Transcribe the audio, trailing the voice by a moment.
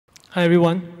Hi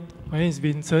everyone, my name is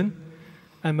Vinson.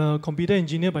 I'm a computer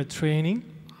engineer by training.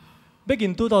 Back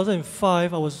in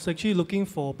 2005, I was actually looking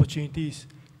for opportunities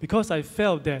because I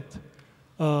felt that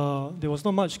there was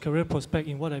not much career prospect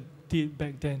in what I did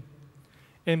back then.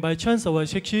 And by chance, I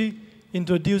was actually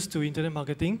introduced to internet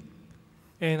marketing,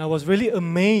 and I was really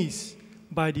amazed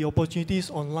by the opportunities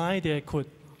online that I could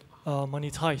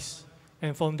monetize.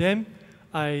 And from them,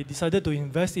 I decided to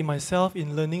invest in myself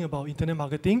in learning about internet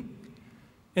marketing.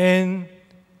 And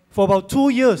for about 2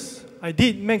 years, I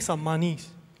did make some money,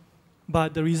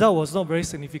 but the result was not very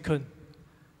significant.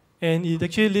 And it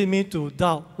actually led me to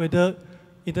doubt whether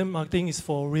internet marketing is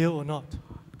for real or not.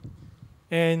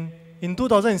 And in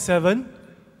 2007,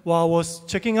 while I was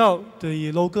checking out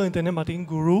the local internet marketing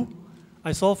guru,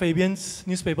 I saw Fabian's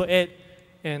newspaper ad,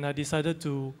 and I decided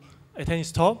to attend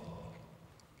his talk.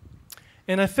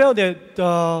 And I felt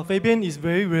that Fabian is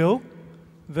very real,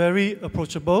 very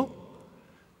approachable.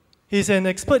 He's an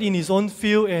expert in his own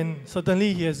field, and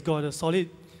certainly he has got a solid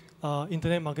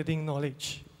internet marketing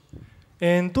knowledge.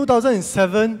 And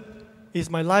 2007 is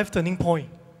my life turning point,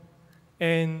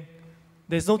 and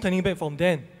there's no turning back from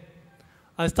then.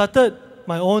 I started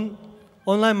my own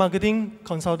online marketing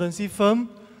consultancy firm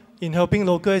in helping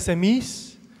local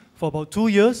SMEs for about 2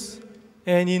 years.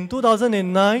 And in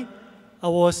 2009, I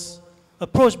was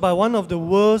approached by one of the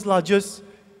world's largest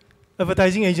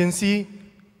advertising agency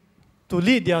to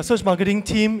lead their search marketing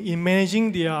team in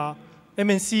managing their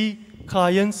MNC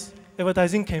clients'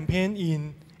 advertising campaign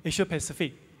in Asia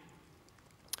Pacific.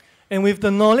 And with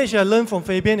the knowledge I learned from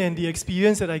Fabian and the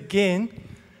experience that I gained,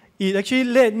 it actually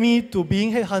led me to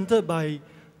being headhunted by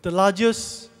the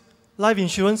largest life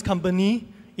insurance company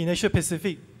in Asia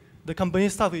Pacific. The company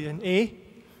starts with an A,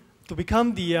 to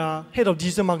become the head of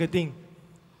digital marketing.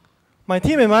 My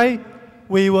team and I,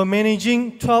 we were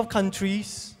managing 12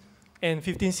 countries and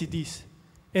 15 cities.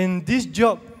 And this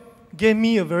job gave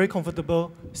me a very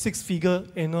comfortable 6-figure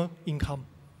annual income.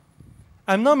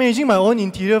 I'm now managing my own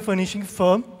interior furnishing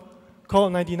firm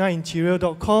called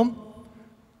 99interior.com,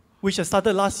 which I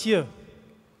started last year.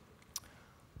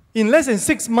 In less than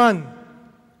 6 months,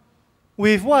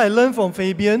 with what I learned from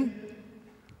Fabian,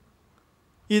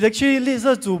 it actually leads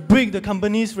us to break the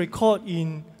company's record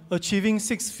in achieving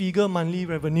 6-figure monthly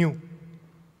revenue.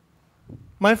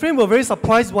 My friends were very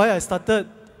surprised why I started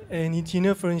an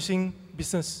interior furnishing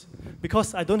business,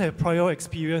 because I don't have prior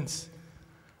experience.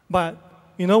 But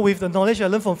with the knowledge I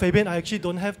learned from Fabian, I actually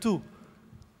don't have to.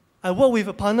 I work with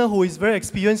a partner who is very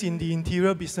experienced in the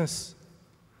interior business.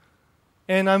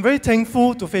 And I'm very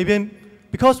thankful to Fabian,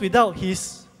 because without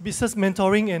his business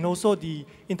mentoring and also the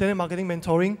internet marketing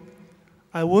mentoring,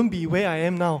 I won't be where I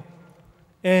am now.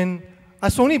 And I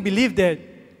strongly believe that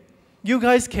you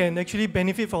guys can actually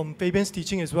benefit from Fabian's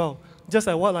teaching as well, just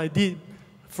like what I did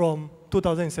from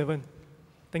 2007.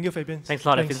 Thank you, Fabian. Thanks a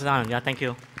lot, Vinson. Yeah, thank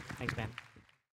you. Thanks, man.